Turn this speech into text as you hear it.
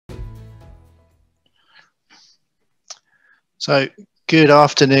So, good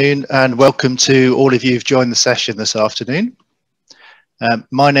afternoon and welcome to all of you who've joined the session this afternoon.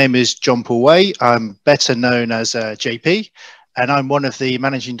 My name is John Paul Way. I'm better known as JP, and I'm one of the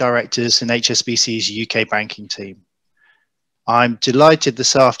managing directors in HSBC's UK banking team. I'm delighted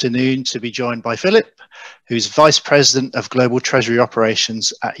this afternoon to be joined by Philip, who's Vice President of Global Treasury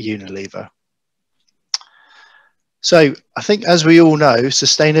Operations at Unilever. So I think, as we all know,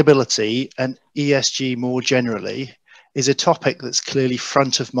 sustainability and ESG more generally is a topic that's clearly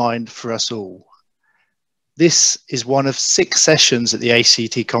front of mind for us all. This is one of 6 sessions at the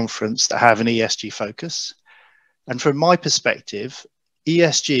ACT conference that have an ESG focus. And from my perspective,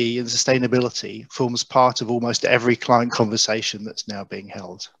 ESG and sustainability forms part of almost every client conversation that's now being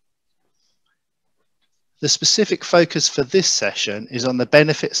held. The specific focus for this session is on the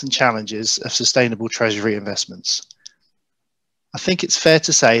benefits and challenges of sustainable treasury investments. I think it's fair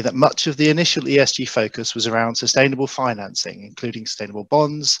to say that much of the initial ESG focus was around sustainable financing, including sustainable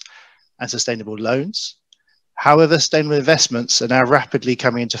bonds and sustainable loans. However, sustainable investments are now rapidly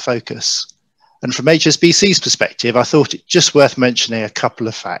coming into focus. And from HSBC's perspective, I thought it just worth mentioning a couple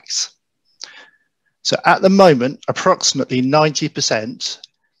of facts. So at the moment, approximately 90%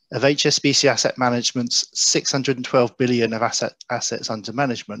 of HSBC Asset Management's 612 billion of assets under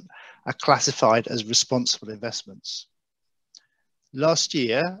management are classified as responsible investments. Last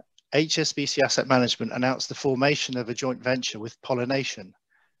year, HSBC Asset Management announced the formation of a joint venture with Pollination,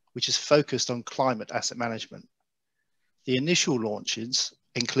 which is focused on climate asset management. The initial launches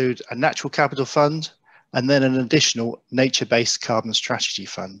include a natural capital fund and then an additional nature-based carbon strategy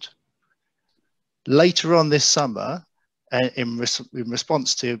fund. Later on this summer, in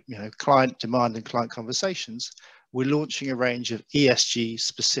response to client demand and client conversations, we're launching a range of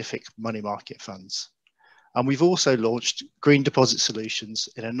ESG-specific money market funds. And we've also launched green deposit solutions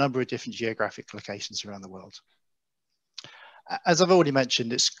in a number of different geographic locations around the world. As I've already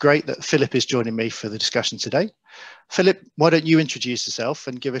mentioned, it's great that Philip is joining me for the discussion today. Philip, why don't you introduce yourself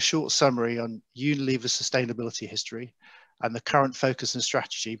and give a short summary on Unilever's sustainability history and the current focus and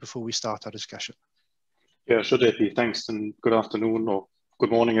strategy before we start our discussion? Yeah, sure, JP. Thanks, and good afternoon or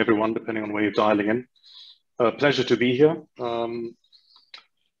good morning, everyone, depending on where you're dialing in. Pleasure to be here.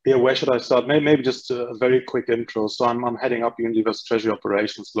 Yeah, where should I start? Maybe just a very quick intro. So I'm heading up Unilever's treasury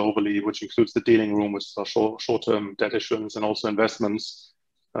operations globally, which includes the dealing room with short-term debt issuance and also investments.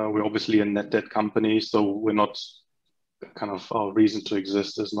 We're obviously a net debt company, so we're not our reason to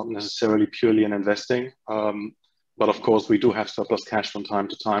exist is not necessarily purely in investing. But of course, we do have surplus cash from time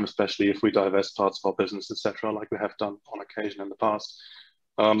to time, especially if we divest parts of our business, etc., like we have done on occasion in the past.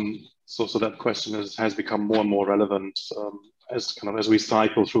 So that question has become more and more relevant as we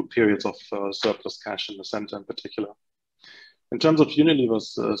cycle through periods of surplus cash in the center in particular. In terms of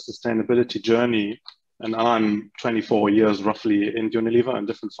Unilever's sustainability journey, and I'm 24 years roughly in Unilever in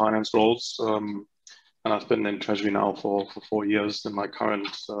different finance roles, and I've been in Treasury now for 4 years in my current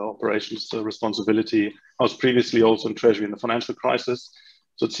operations responsibility. I was previously also in Treasury in the financial crisis.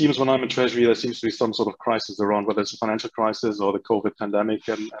 So it seems when I'm in Treasury, there seems to be some sort of crisis around whether it's a financial crisis or the COVID pandemic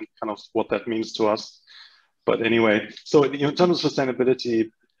and kind of what that means to us. But anyway, so in terms of sustainability,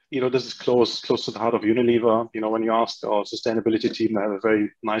 this is close to the heart of Unilever. When you ask our sustainability team, they have a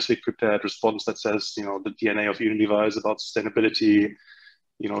very nicely prepared response that says, the DNA of Unilever is about sustainability.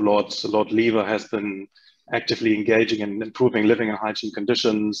 Lord Lever has been actively engaging in improving living and hygiene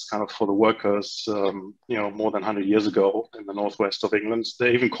conditions kind of for the workers, more than 100 years ago in the northwest of England.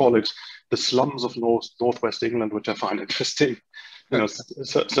 They even call it the slums of northwest England, which I find interesting.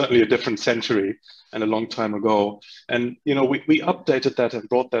 Certainly a different century and a long time ago. And, we updated that and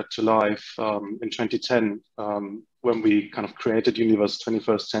brought that to life in 2010 when we kind of created Unilever's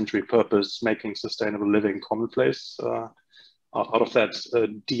 21st century purpose, making sustainable living commonplace out of that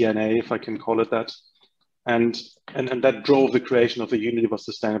DNA, if I can call it that. And that drove the creation of the Unilever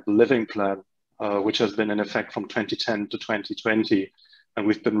Sustainable Living Plan, which has been in effect from 2010 to 2020. And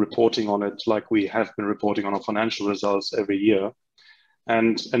we've been reporting on it like we have been reporting on our financial results every year.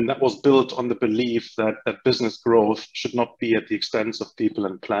 And that was built on the belief that business growth should not be at the expense of people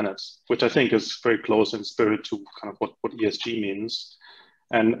and planets, which I think is very close in spirit to kind of what ESG means.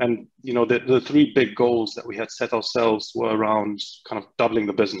 And the 3 big goals that we had set ourselves were around kind of doubling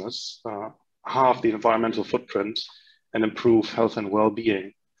the business, halve the environmental footprint, and improve health and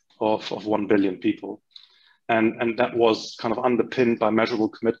well-being of 1 billion people. And that was kind of underpinned by measurable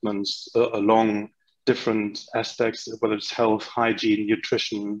commitments along different aspects, whether it's health, hygiene,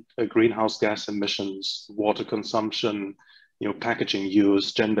 nutrition, greenhouse gas emissions, water consumption, packaging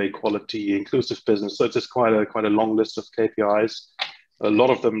use, gender equality, inclusive business. So it's just quite a long list of KPIs, a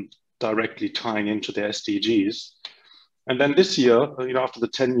lot of them directly tying into the SDGs. And then this year, after the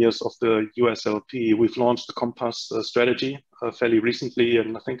 10 years of the USLP, we've launched the Compass strategy fairly recently,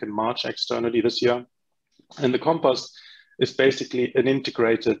 and I think in March externally this year. And the Compass is basically an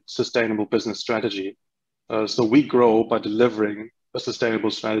integrated sustainable business strategy. So we grow by delivering a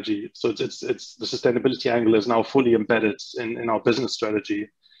sustainable strategy. So it's the sustainability angle is now fully embedded in our business strategy.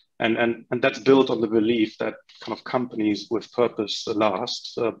 And that's built on the belief that kind of companies with purpose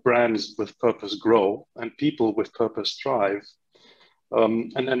last, brands with purpose grow, and people with purpose thrive.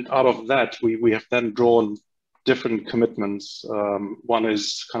 And then out of that, we have then drawn different commitments. One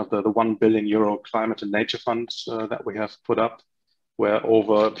is kind of the 1 billion euro climate and nature fund that we have put up, where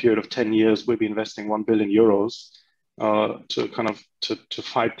over a period of 10 years, we'll be investing 1 billion euros to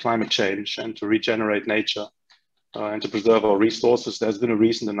fight climate change and to regenerate nature. And to preserve our resources. There's been a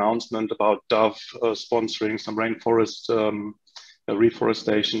recent announcement about Dove sponsoring some rainforest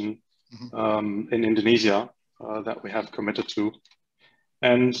reforestation in Indonesia that we have committed to.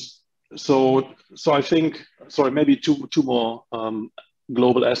 And so I think, sorry, maybe two more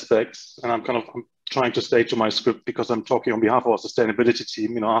global aspects. And I'm trying to stay to my script because I'm talking on behalf of our sustainability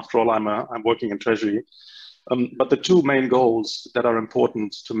team. After all, I'm working in Treasury. But the two main goals that are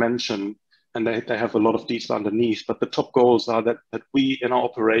important to mention, and they have a lot of detail underneath, but the top goals are that we in our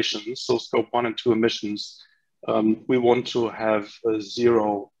operations, so scope 1 and 2 emissions, we want to have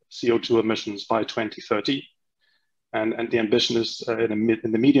zero CO2 emissions by 2030. And the ambition is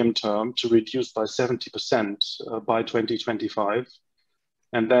in the medium term to reduce by 70% by 2025.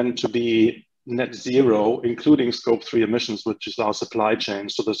 And then to be net zero, including scope 3 emissions, which is our supply chain.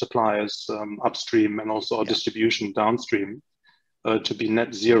 So the suppliers upstream and also our distribution downstream. To be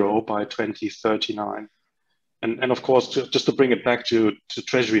net zero by 2039. And of course, just to bring it back to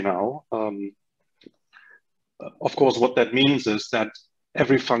Treasury now, of course, what that means is that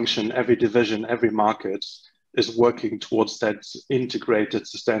every function, every division, every market is working towards that integrated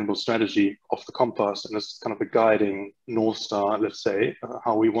sustainable strategy of the Compass, and it's kind of a guiding North Star, let's say,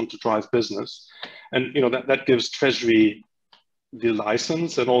 how we want to drive business. And that gives Treasury the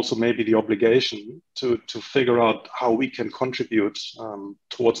license and also maybe the obligation to figure out how we can contribute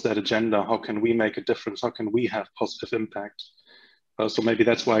towards that agenda. How can we make a difference? How can we have positive impact? So maybe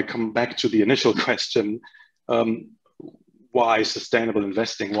that's why I come back to the initial question. Why sustainable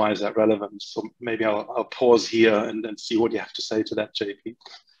investing? Why is that relevant? So maybe I'll pause here and then see what you have to say to that, JP.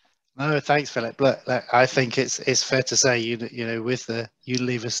 No, thanks, Philip. Look, I think it's fair to say, with the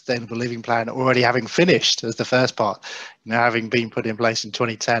Unilever Sustainable Living Plan already having finished as the first part, having been put in place in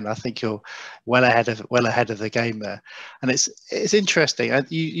 2010, I think you're well ahead of the game there. And it's interesting.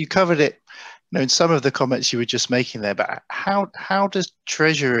 You covered it, in some of the comments you were just making there. But how does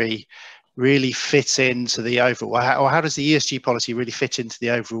Treasury really fit into the overall, or how does the ESG policy really fit into the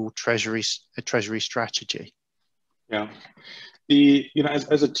overall Treasury strategy? Yeah.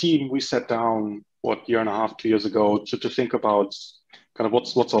 As a team, we sat down, year and a half, 2 years ago, to think about kind of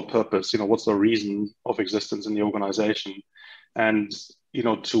what's our purpose, what's our reason of existence in the organization. And,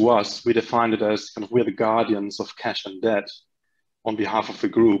 to us, we defined it as kind of we're the guardians of cash and debt on behalf of the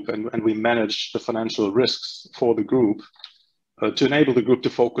group. And we manage the financial risks for the group to enable the group to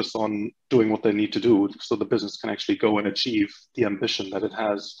focus on doing what they need to do so the business can actually go and achieve the ambition that it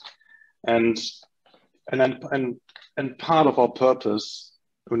has. And part of our purpose,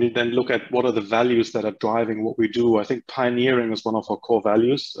 we need then look at what are the values that are driving what we do. I think pioneering is one of our core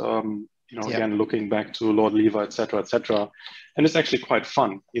values. Again, looking back to Lord Lever, et cetera, and it's actually quite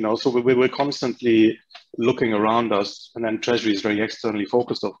fun. So we're constantly looking around us, and then Treasury is very externally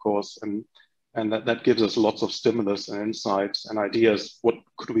focused, of course, and that gives us lots of stimulus and insights and ideas. What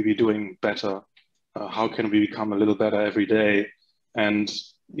could we be doing better? How can we become a little better every day? And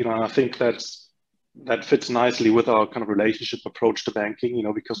I think that fits nicely with our kind of relationship approach to banking,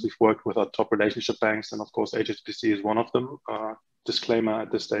 because we've worked with our top relationship banks, and of course HSBC is one of them. Disclaimer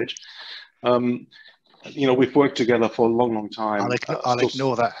at this stage. We've worked together for a long time. I'll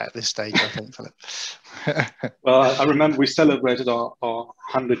ignore that at this stage, I think, Philip. Well, I remember we celebrated our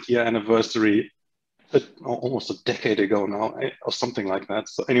 100-year anniversary almost a decade ago now, or something like that.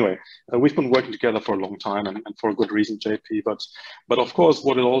 So anyway, we've been working together for a long time, and for a good reason, JP. But of course,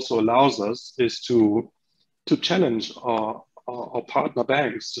 what it also allows us is to challenge our partner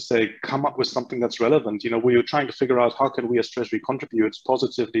banks to say, come up with something that's relevant. We are trying to figure out how can we as Treasury contribute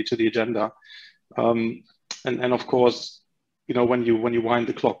positively to the agenda. And of course, when you wind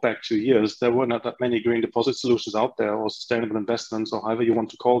the clock back 2 years, there were not that many green deposit solutions out there, or sustainable investments, or however you want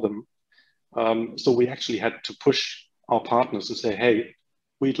to call them. So we actually had to push our partners and say, hey,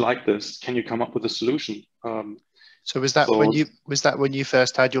 we'd like this. Can you come up with a solution? So was that when you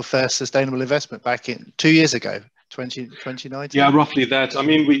first had your first sustainable investment back in 2 years ago? 2019? Yeah, roughly that. I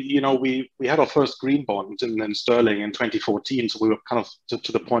mean, we had our first green bond in sterling in 2014, so we were kind of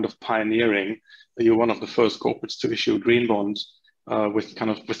to the point of pioneering. You were one of the first corporates to issue a green bond with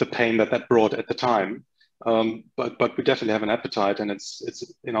the pain that brought at the time. But we definitely have an appetite, and it's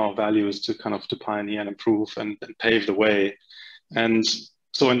in our values to to pioneer and improve and pave the way. And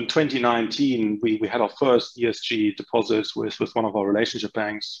so in 2019, we had our first ESG deposit with one of our relationship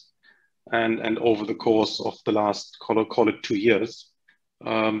banks. And over the course of the last, call it 2 years,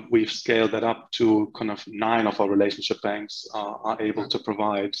 we've scaled that up to 9 of our relationship banks are able to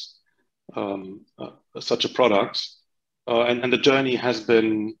provide such a product. And the journey has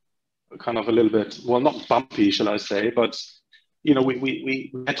been kind of a little bit, well, not bumpy, shall I say, but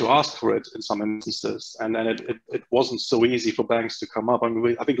we had to ask for it in some instances, and it wasn't so easy for banks to come up. I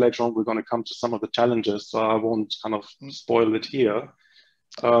mean, I think later on we're going to come to some of the challenges, so I won't kind of spoil it here.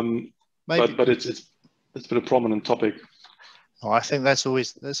 But it's been a prominent topic. Oh, I think that's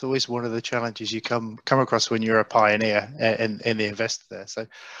always one of the challenges you come across when you're a pioneer in the investor there. So,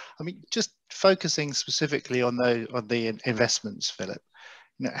 I mean, just focusing specifically on the investments, Philip.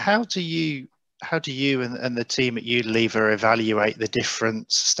 How do you and the team at Unilever evaluate the different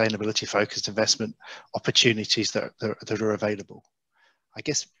sustainability-focused investment opportunities that are available? I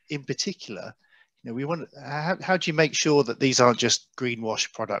guess in particular, how do you make sure that these aren't just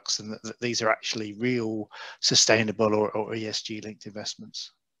greenwash products and that these are actually real sustainable or ESG-linked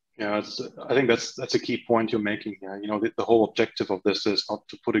investments? Yeah, I think that's a key point you're making here. The whole objective of this is not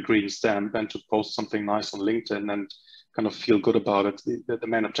to put a green stamp and to post something nice on LinkedIn and kind of feel good about it. The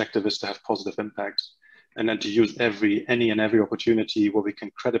main objective is to have positive impact, and then to use any and every opportunity where we can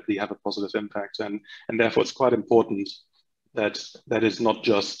credibly have a positive impact. And therefore, it's quite important that is not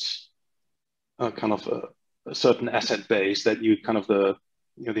just a certain asset base that you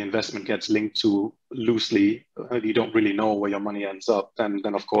the investment gets linked to loosely. You don't really know where your money ends up. Then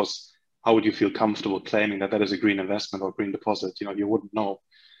of course, how would you feel comfortable claiming that is a green investment or green deposit? You wouldn't know.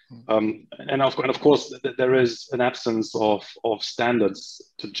 And of course, there is an absence of standards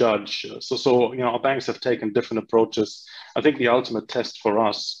to judge. So our banks have taken different approaches. I think the ultimate test for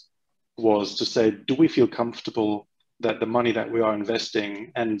us was to say, do we feel comfortable that the money that we are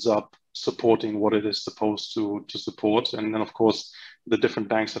investing ends up supporting what it is supposed to support? And then, of course, the different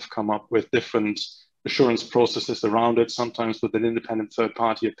banks have come up with different assurance processes around it, sometimes with an independent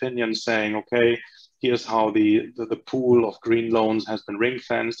third-party opinion saying, okay, here's how the pool of green loans has been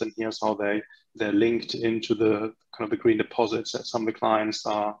ring-fenced, and here's how they're linked into the the green deposits that some of the clients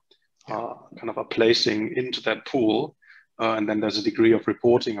are placing into that pool. And then there's a degree of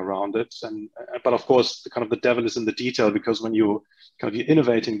reporting around it. But of course, the devil is in the detail, because when you're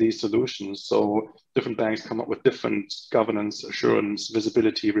innovating these solutions, so different banks come up with different governance, assurance,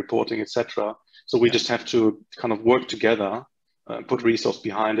 visibility, reporting, etc. So we just have to work together, put resource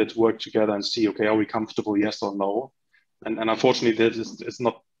behind it, work together and see, okay, are we comfortable, yes or no? And unfortunately, it's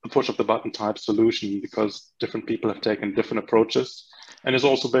not a push of the button type solution, because different people have taken different approaches. And it's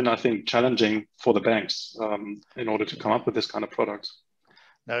also been, I think, challenging for the banks in order to come up with this kind of product.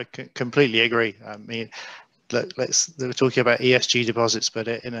 No, completely agree. I mean, we're talking about ESG deposits, but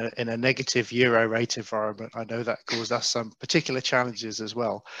in a negative euro rate environment, I know that caused us some particular challenges as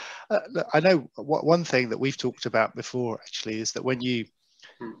well. I know one thing that we've talked about before actually is that when you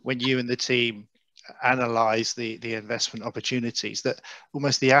and the team analyze the investment opportunities, that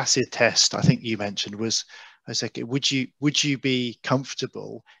almost the acid test I think you mentioned was, I was like, would you be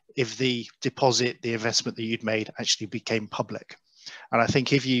comfortable if the investment that you'd made actually became public? And I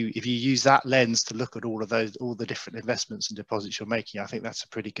think if you use that lens to look at all the different investments and deposits you're making, I think that's a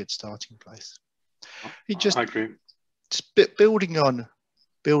pretty good starting place. I agree. Just building on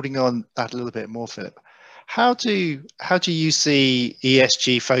that a little bit more, Philip. How do you see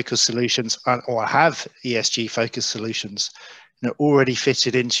ESG focused solutions, or have ESG focused solutions, already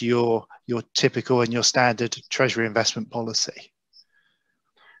fitted into your typical and your standard treasury investment policy?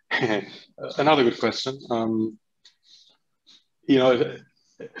 Another good question.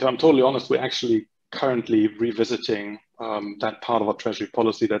 If I'm totally honest, we're actually currently revisiting that part of our treasury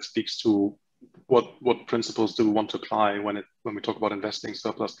policy that speaks to what principles do we want to apply when we talk about investing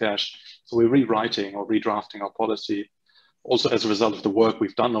surplus cash. So we're rewriting or redrafting our policy, also as a result of the work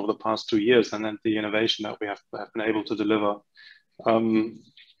we've done over the past 2 years, and then the innovation that we have been able to deliver.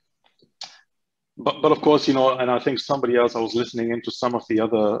 But of course, and I think somebody else, I was listening into some of the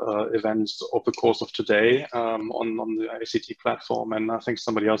other events over the course of today on the ICT platform, and I think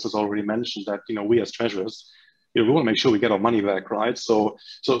somebody else has already mentioned that, we as treasurers, we want to make sure we get our money back, right? So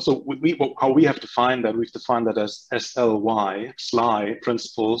how we have defined that, we've defined that as SLY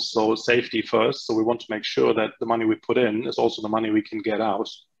principles. So safety first. So we want to make sure that the money we put in is also the money we can get out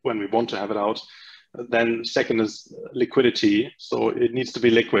when we want to have it out. Then second is liquidity. So it needs to be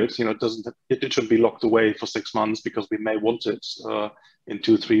liquid. It shouldn't be locked away for 6 months because we may want it in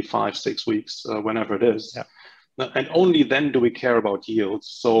 2, 3, 5, 6 weeks, whenever it is. Yeah. And only then do we care about yields.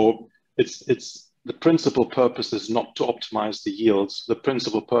 So it's the principal purpose is not to optimize the yields. The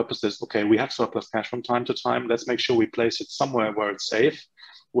principal purpose is, okay, we have surplus cash from time to time. Let's make sure we place it somewhere where it's safe,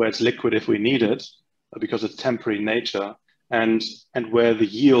 where it's liquid if we need it, because it's temporary in nature, and where the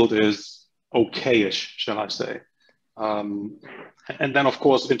yield is okay-ish, shall I say. And then, of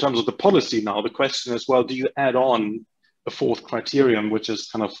course, in terms of the policy now, the question is, well, do you add on a fourth criterion, which is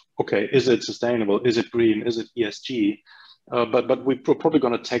kind of, okay, is it sustainable? Is it green? Is it ESG? But we're probably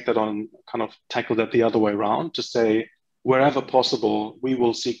going to take that on, kind of tackle that the other way around, to say, wherever possible, we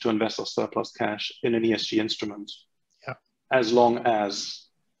will seek to invest our surplus cash in an ESG instrument, as long as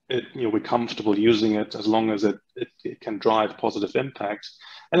we're comfortable using it, as long as it can drive positive impact,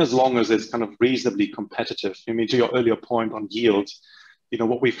 and as long as it's kind of reasonably competitive. I mean, to your earlier point on yield,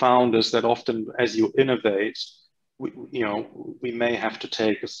 what we found is that often as you innovate, we may have to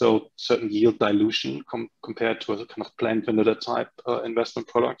take a certain yield dilution compared to a kind of plain vanilla type investment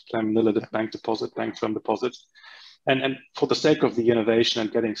product, plain vanilla bank deposit, bank term deposit. And for the sake of the innovation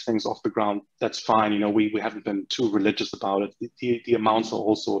and getting things off the ground, that's fine. We haven't been too religious about it. The amounts are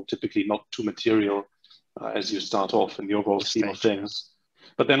also typically not too material as you start off in the overall scheme of things.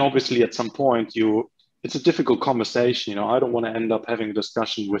 But then obviously at some point, it's a difficult conversation. I don't want to end up having a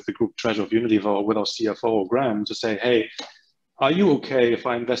discussion with the group treasurer of Unilever or with our CFO, Graham, to say, hey, are you okay if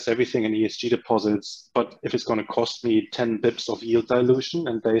I invest everything in ESG deposits, but if it's going to cost me 10 bips of yield dilution,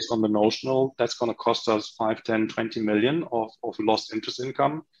 and based on the notional, that's going to cost us 5, 10, 20 million of lost interest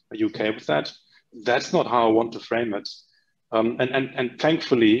income? Are you okay with that? That's not how I want to frame it. And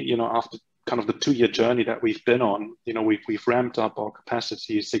thankfully, after kind of the 2-year journey that we've been on, we've ramped up our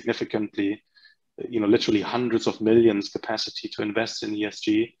capacity significantly, literally hundreds of millions capacity to invest in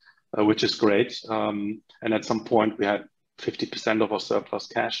ESG, which is great. And at some point we had 50% of our surplus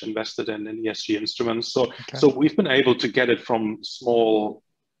cash invested in ESG instruments. So we've been able to get it from small,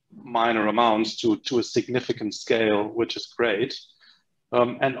 minor amounts to a significant scale, which is great.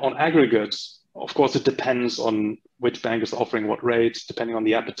 And on aggregate, of course, it depends on which bank is offering what rates, depending on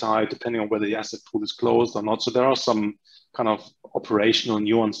the appetite, depending on whether the asset pool is closed or not. So there are some kind of operational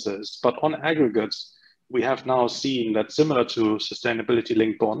nuances. But on aggregate, we have now seen that, similar to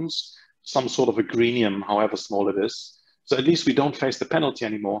sustainability-linked bonds, some sort of a greenium, however small it is. So at least we don't face the penalty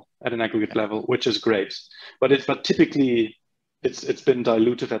anymore at an aggregate level, which is great. But typically, it's been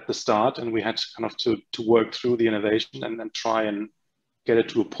diluted at the start, and we had kind of to work through the innovation and then try and get it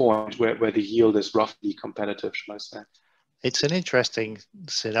to a point where the yield is roughly competitive, shall I say. It's an interesting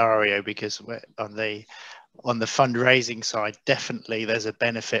scenario, because on the fundraising side, definitely there's a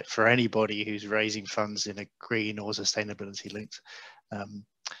benefit for anybody who's raising funds in a green or sustainability linked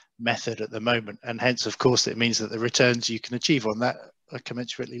method at the moment, and hence, of course, it means that the returns you can achieve on that are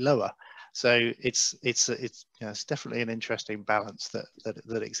commensurately lower. So it's definitely an interesting balance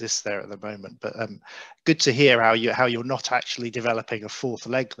that exists there at the moment. But good to hear how you're not actually developing a fourth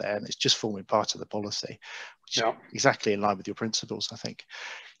leg there, and it's just forming part of the policy, which is exactly in line with your principles, I think.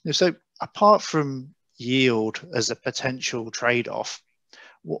 So apart from yield as a potential trade-off,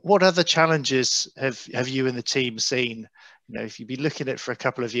 what other challenges have you and the team seen? If you've been looking at it for a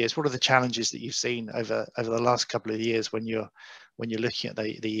couple of years, what are the challenges that you've seen over the last couple of years when you're looking at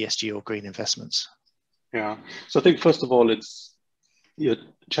the ESG or green investments? Yeah, so I think first of all, it's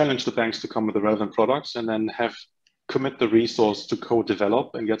challenge the banks to come with the relevant products, and then commit the resource to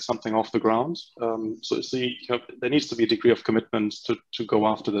co-develop and get something off the ground. So there needs to be a degree of commitment to go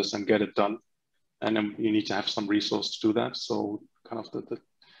after this and get it done, and then you need to have some resource to do that. So kind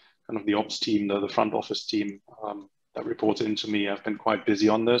of the ops team, the front office team that reports into me, have been quite busy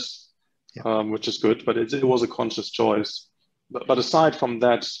on this, which is good. But it was a conscious choice. But aside from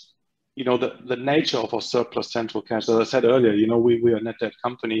that, the nature of our surplus central cash, as I said earlier, we are a net debt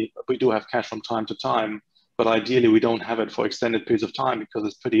company. We do have cash from time to time, but ideally we don't have it for extended periods of time, because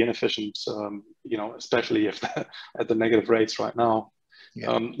it's pretty inefficient, especially if at the negative rates right now.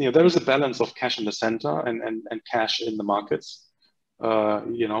 There is a balance of cash in the center and cash in the markets,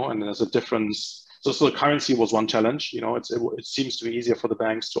 and there's a difference. So the currency was one challenge. It seems to be easier for the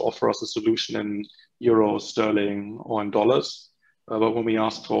banks to offer us a solution in euros, sterling, or in dollars. But when we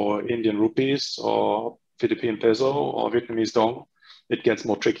ask for Indian rupees or Philippine peso or Vietnamese dong, it gets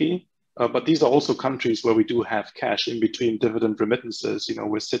more tricky. But these are also countries where we do have cash in between dividend remittances.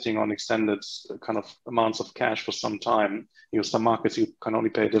 We're sitting on extended kind of amounts of cash for some time. Some markets you can only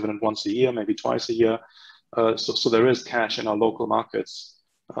pay a dividend once a year, maybe twice a year. So there is cash in our local markets.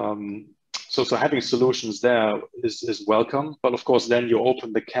 So having solutions there is welcome. But of course, then you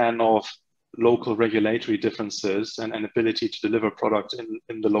open the can of local regulatory differences and ability to deliver product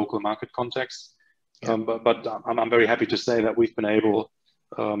in the local market context. Yeah. But I'm very happy to say that we've been able,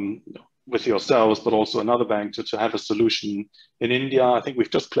 with yourselves, but also another bank, to have a solution in India. I think we've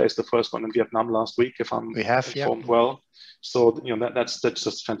just placed the first one in Vietnam last week, if I'm informed well. So that's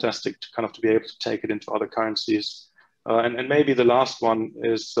just fantastic to kind of to be able to take it into other currencies. And maybe the last one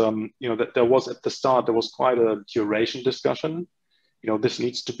is, that there was at the start, there was quite a duration discussion. This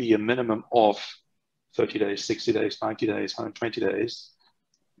needs to be a minimum of 30 days, 60 days, 90 days, 120 days.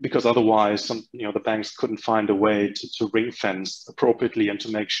 Because otherwise, the banks couldn't find a way to ring fence appropriately and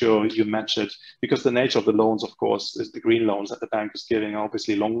to make sure you match it. Because the nature of the loans, of course, is the green loans that the bank is giving,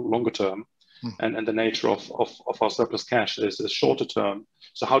 obviously longer term, and the nature of our surplus cash is shorter term.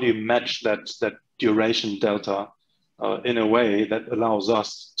 So how do you match that duration delta in a way that allows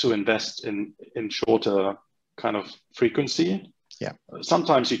us to invest in shorter kind of frequency? Yeah.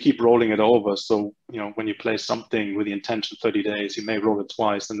 Sometimes you keep rolling it over. So, when you place something with the intention 30 days, you may roll it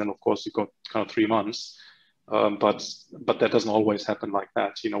twice. And then, of course, you've got kind of 3 months. But that doesn't always happen like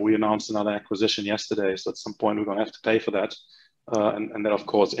that. We announced another acquisition yesterday. So at some point, we're going to have to pay for that. And that, of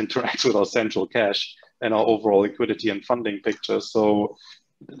course, interacts with our central cash and our overall liquidity and funding picture. So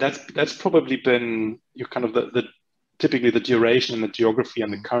that's probably been kind of typically the duration and the geography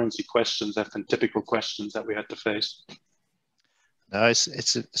and the currency questions have been typical questions that we had to face. No,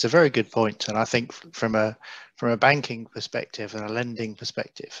 it's a very good point, and I think from a banking perspective and a lending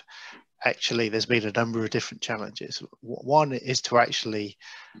perspective, actually there's been a number of different challenges. One is to actually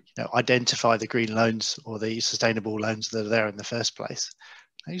identify the green loans or the sustainable loans that are there in the first place.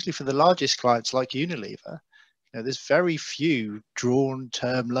 Usually for the largest clients like Unilever, there's very few drawn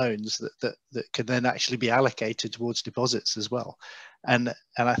term loans that can then actually be allocated towards deposits as well. And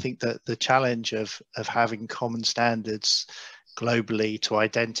I think that the challenge of having common standards globally to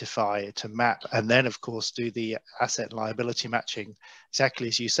identify, to map, and then of course do the asset and liability matching, exactly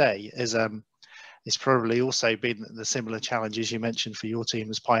as you say, is probably also been the similar challenges you mentioned for your team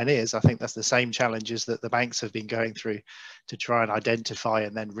as pioneers. I think that's the same challenges that the banks have been going through to try and identify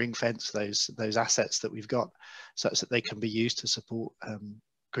and then ring fence those assets that we've got, such that they can be used to support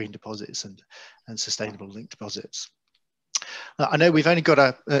green deposits and sustainable linked deposits. I know we've only got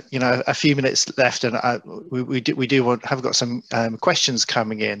a few minutes left, and we have got some questions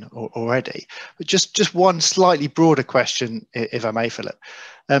coming in already. But just one slightly broader question, if I may, Philip.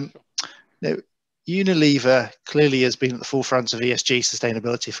 Unilever clearly has been at the forefront of ESG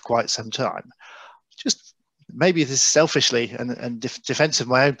sustainability for quite some time. Just maybe this is selfishly and defense of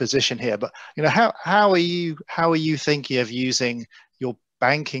my own position here, but how are you thinking of using your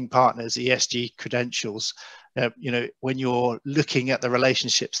banking partners' ESG credentials when you're looking at the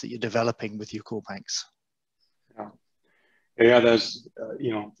relationships that you're developing with your core banks? Yeah, there's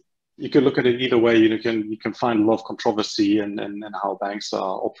you can look at it either way. You can find a lot of controversy and how banks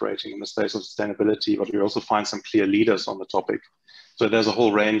are operating in the space of sustainability, but you also find some clear leaders on the topic. So there's a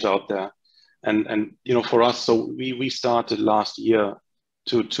whole range out there, and for us, so we started last year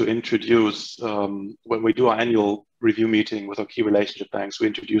to introduce when we do our annual review meeting with our key relationship banks, we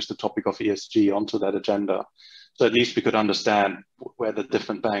introduced the topic of ESG onto that agenda. So at least we could understand where the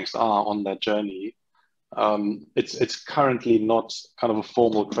different banks are on that journey. It's currently not kind of a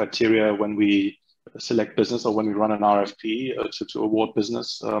formal criteria when we select business or when we run an RFP to award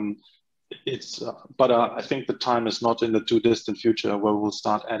business. But I think the time is not in the too distant future where we'll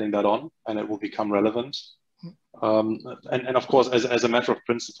start adding that on and it will become relevant. And of course, as a matter of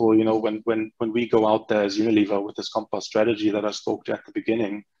principle, when we go out there as Unilever with this compass strategy that I spoke to at the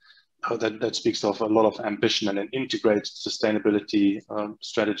beginning, that speaks of a lot of ambition and an integrated sustainability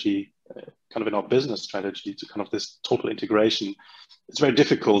strategy, kind of in our business strategy, to kind of this total integration. It's very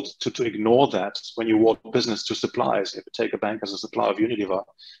difficult to ignore that when you award business to suppliers. If you take a bank as a supplier of Unilever,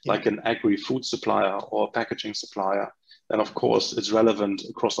 like an agri-food supplier or a packaging supplier, then of course it's relevant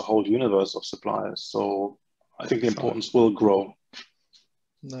across the whole universe of suppliers. So I think the importance will grow.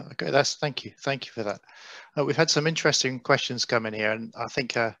 No, okay, thank you for that. We've had some interesting questions come in here, and I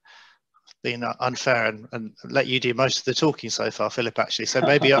think been unfair and let you do most of the talking so far, Philip. Actually, so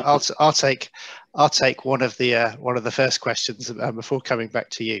maybe I'll take one of the first questions before coming back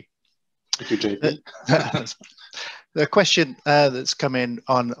to you. Thank you, JP. The question that's come in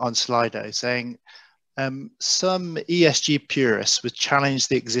on Slido saying, some ESG purists would challenge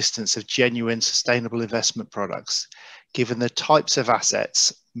the existence of genuine sustainable investment products, given the types of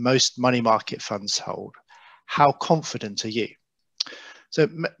assets most money market funds hold. How confident are you? So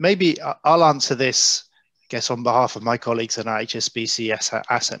maybe I'll answer this, I guess, on behalf of my colleagues in our HSBC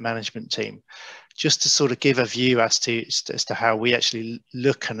asset management team, just to sort of give a view as to how we actually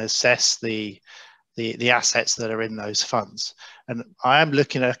look and assess the assets that are in those funds. And I am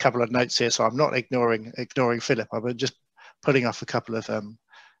looking at a couple of notes here, so I'm not ignoring Philip. I'm just putting off a couple of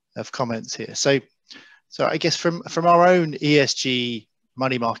comments here. So I guess from our own ESG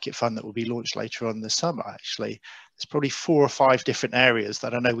money market fund that will be launched later on this summer, actually, there's probably 4 or 5 different areas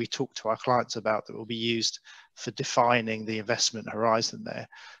that I know we talk to our clients about that will be used for defining the investment horizon there.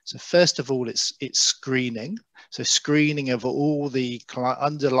 So first of all, it's screening. So screening of all the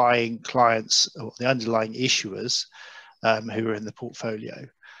underlying clients or the underlying issuers who are in the portfolio.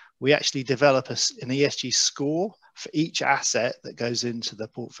 We actually develop an ESG score for each asset that goes into the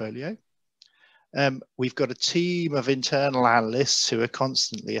portfolio. We've got a team of internal analysts who are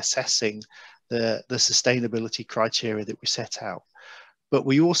constantly assessing the sustainability criteria that we set out. But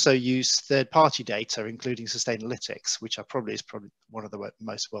we also use third-party data, including Sustainalytics, which is probably one of the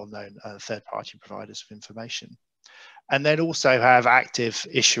most well-known third-party providers of information. And then also have active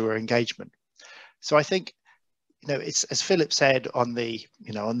issuer engagement. So I think, it's, as Philip said, on the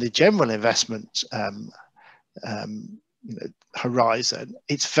general investment horizon,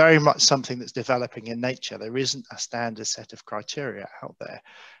 it's very much something that's developing in nature. There isn't a standard set of criteria out there.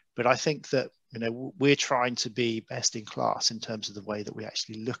 But I think that we're trying to be best in class in terms of the way that we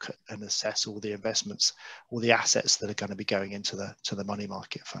actually look at and assess all the investments, all the assets that are going to be going into the money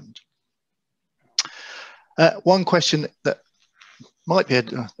market fund. One question that might be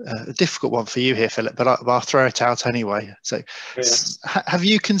a difficult one for you here, Philip, but I'll throw it out anyway. So, have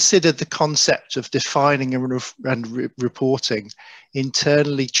you considered the concept of defining and reporting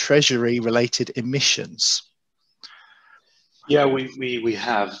internally Treasury-related emissions? Yeah, we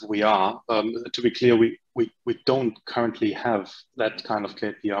are. To be clear, we don't currently have that kind of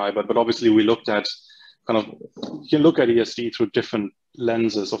KPI, but obviously we looked at you can look at ESG through different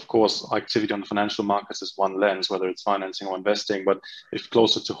lenses. Of course, activity on financial markets is one lens, whether it's financing or investing, but if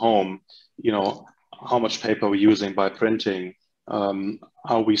closer to home, how much paper are we using by printing?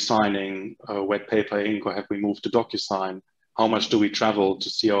 Are we signing wet paper ink, or have we moved to DocuSign? How much do we travel to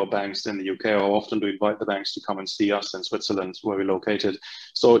see our banks in the UK? Or how often do we invite the banks to come and see us in Switzerland, where we're located?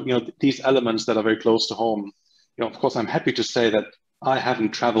 So, these elements that are very close to home, of course, I'm happy to say that I haven't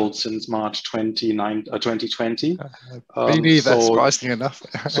traveled since March 2020. Me neither, surprisingly enough.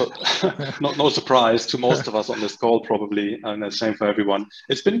 So no surprise to most of us on this call, probably, and the same for everyone.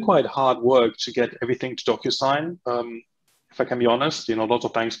 It's been quite hard work to get everything to DocuSign. If I can be honest, a lot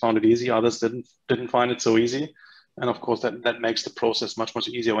of banks found it easy, others didn't find it so easy. And of course, that makes the process much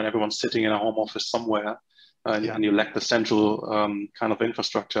easier when everyone's sitting in a home office somewhere, and you lack the central kind of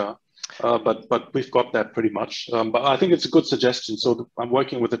infrastructure. But we've got that pretty much. But I think it's a good suggestion. So I'm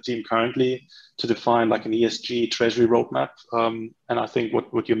working with the team currently to define like an ESG treasury roadmap. And I think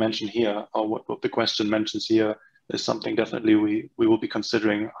what you mentioned here, or what the question mentions here, is something definitely we will be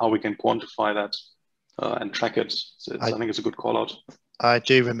considering how we can quantify that and track it. So I think it's a good call out. I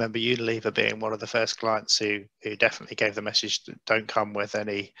do remember Unilever being one of the first clients who definitely gave the message that don't come with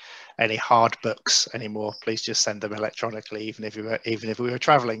any hard books anymore. Please just send them electronically, even if we were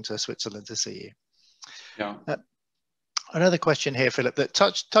traveling to Switzerland to see you. Yeah. Another question here, Philip, that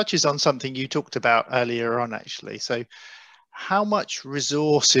touches on something you talked about earlier on, actually. So, how much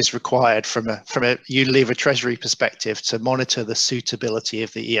resource is required from a Unilever Treasury perspective to monitor the suitability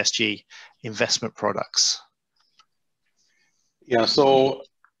of the ESG investment products? Yeah, so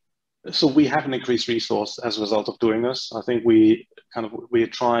we have an increased resource as a result of doing this. I think we're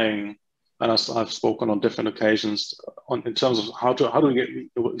trying, and I've spoken on different occasions in terms of how do we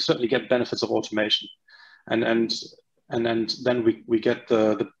certainly get benefits of automation, and then we get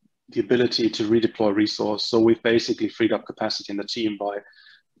the ability to redeploy resource. So we've basically freed up capacity in the team by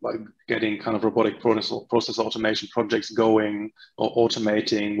getting kind of robotic process automation projects going, or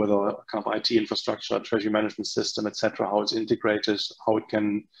automating with a kind of IT infrastructure, treasury management system, etc., how it's integrated, how it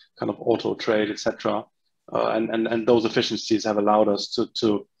can kind of auto trade, etc. And those efficiencies have allowed us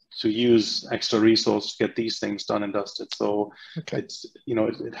to use extra resource to get these things done and dusted. So it's,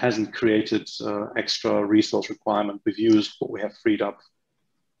 it hasn't created extra resource requirement. We've used what we have freed up.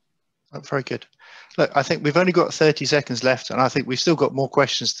 Oh, very good. Look, I think we've only got 30 seconds left, and I think we've still got more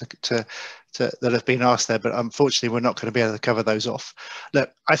questions that have been asked there, but unfortunately we're not going to be able to cover those off.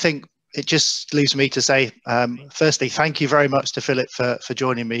 Look, I think it just leaves me to say, firstly, thank you very much to Philip for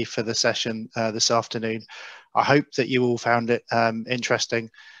joining me for the session this afternoon. I hope that you all found it interesting.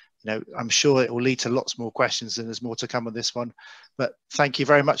 You know, I'm sure it will lead to lots more questions, and there's more to come on this one. But thank you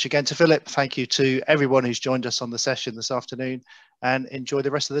very much again to Philip. Thank you to everyone who's joined us on the session this afternoon, and enjoy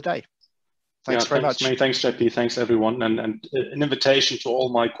the rest of the day. Thanks very much. Many thanks, JP. Thanks, everyone. And an invitation to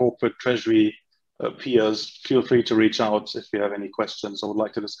all my corporate treasury peers. Feel free to reach out if you have any questions or would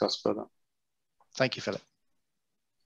like to discuss further. Thank you, Philip.